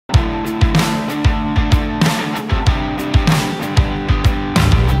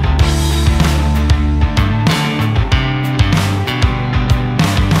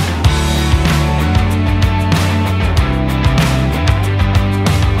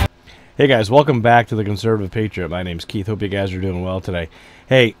Hey guys, welcome back to the Conservative Patriot. My name's Keith. Hope you guys are doing well today.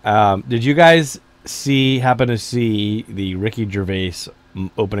 Hey, did you guys happen to see the Ricky Gervais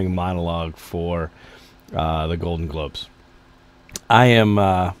opening monologue for the Golden Globes?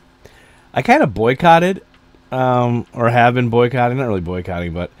 I kind of boycotted, or have been boycotting. Not really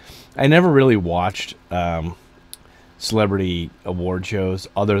boycotting, but I never really watched celebrity award shows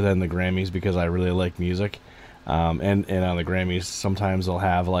other than the Grammys because I really like music. And on the Grammys, sometimes they'll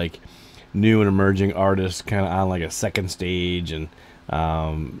have like new and emerging artists kind of on like a second stage, and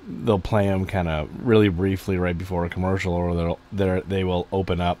they'll play them kind of really briefly right before a commercial, or they will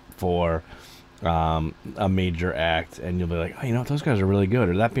open up for a major act, and you'll be like, oh, you know, those guys are really good,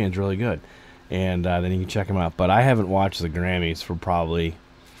 or that band's really good, and then you can check them out. But I haven't watched the Grammys for probably,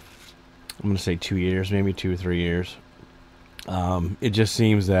 I'm going to say 2 years, maybe 2 or 3 years. It just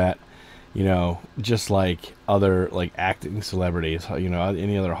seems that, you know, just like other like acting celebrities, you know,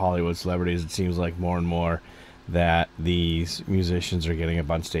 any other Hollywood celebrities, it seems like more and more that these musicians are getting up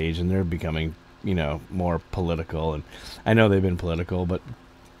on stage and they're becoming, you know, more political. And I know they've been political, but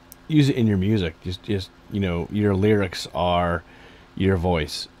use it in your music. Just you know, your lyrics are your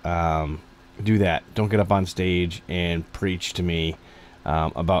voice. Do that. Don't get up on stage and preach to me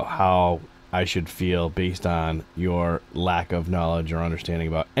about how I should feel based on your lack of knowledge or understanding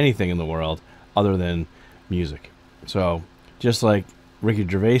about anything in the world other than music. So, just like Ricky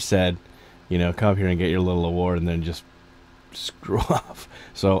Gervais said, you know, come up here and get your little award and then just screw off.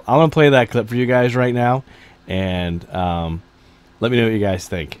 So, I'm going to play that clip for you guys right now, and let me know what you guys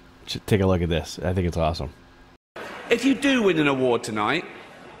think. Take a look at this. I think it's awesome. If you do win an award tonight,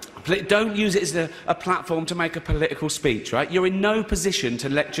 don't use it as a platform to make a political speech, right? You're in no position to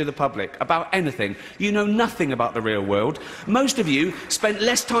lecture the public about anything. You know nothing about the real world. Most of you spent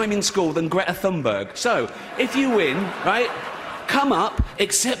less time in school than Greta Thunberg. So, if you win, right, come up,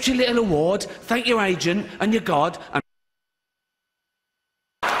 accept your little award, thank your agent and your God, and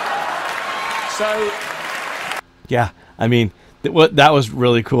so... Yeah, I mean, that was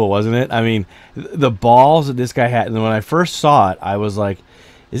really cool, wasn't it? I mean, the balls that this guy had, and when I first saw it, I was like,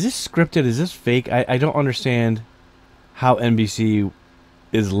 is this scripted? Is this fake? I don't understand how NBC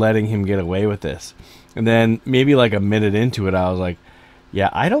is letting him get away with this. And then maybe like a minute into it, I was like, yeah,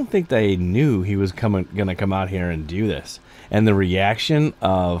 I don't think they knew he was going to come out here and do this. And the reaction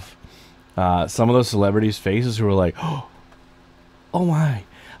of some of those celebrities' faces who were like, oh my,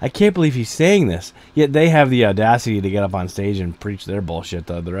 I can't believe he's saying this. Yet they have the audacity to get up on stage and preach their bullshit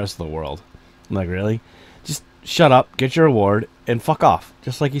to the rest of the world. I'm like, really? Just shut up, get your award, and fuck off,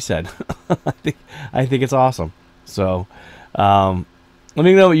 just like he said. I think it's awesome. So, let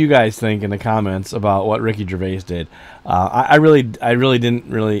me know what you guys think in the comments about what Ricky Gervais did. I really didn't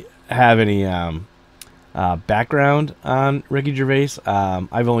really have any background on Ricky Gervais.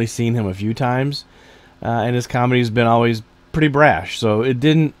 I've only seen him a few times, and his comedy's been always pretty brash. So it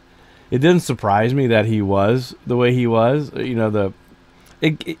didn't surprise me that he was the way he was. You know,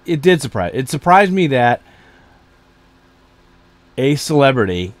 it did surprise. It surprised me that a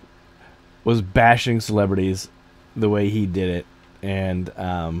celebrity was bashing celebrities the way he did it,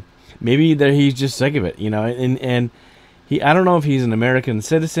 and maybe that he's just sick of it, you know. And he, I don't know if he's an American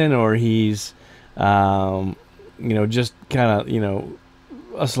citizen or he's, you know, just kind of, you know,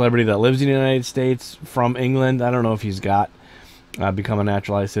 a celebrity that lives in the United States from England. I don't know if he's got become a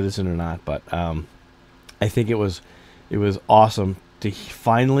naturalized citizen or not, but I think it was awesome to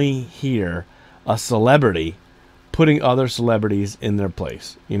finally hear a celebrity putting other celebrities in their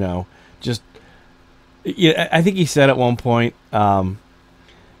place. You know, just, yeah, I think he said at one point,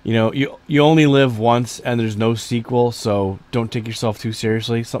 you know, you only live once and there's no sequel, so don't take yourself too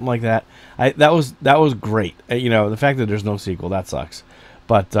seriously, something like that. That was great. You know, the fact that there's no sequel, that sucks.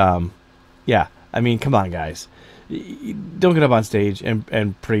 But yeah, I mean, come on, guys, don't get up on stage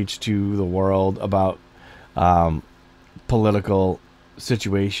and preach to the world about political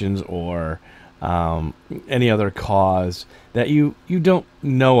situations or any other cause that you don't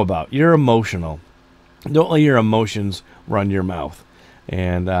know about. You're emotional. Don't let your emotions run your mouth.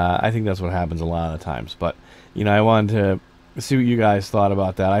 And I think that's what happens a lot of the times. But, you know, I wanted to see what you guys thought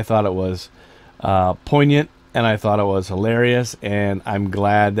about that. I thought it was poignant, and I thought it was hilarious, and I'm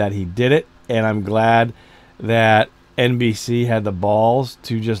glad that he did it, and I'm glad that NBC had the balls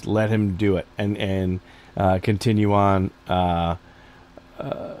to just let him do it and continue on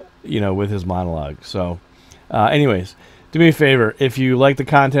you know, with his monologue. So anyways, do me a favor, if you like the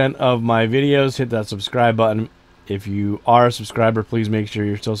content of my videos, hit that subscribe button. If you are a subscriber, please make sure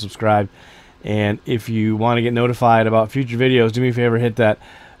you're still subscribed, and if you want to get notified about future videos, do me a favor, hit that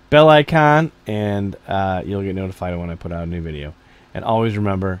bell icon, and you'll get notified when I put out a new video. And always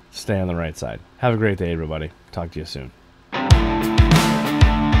remember, stay on the right side. Have a great day, everybody. Talk to you soon.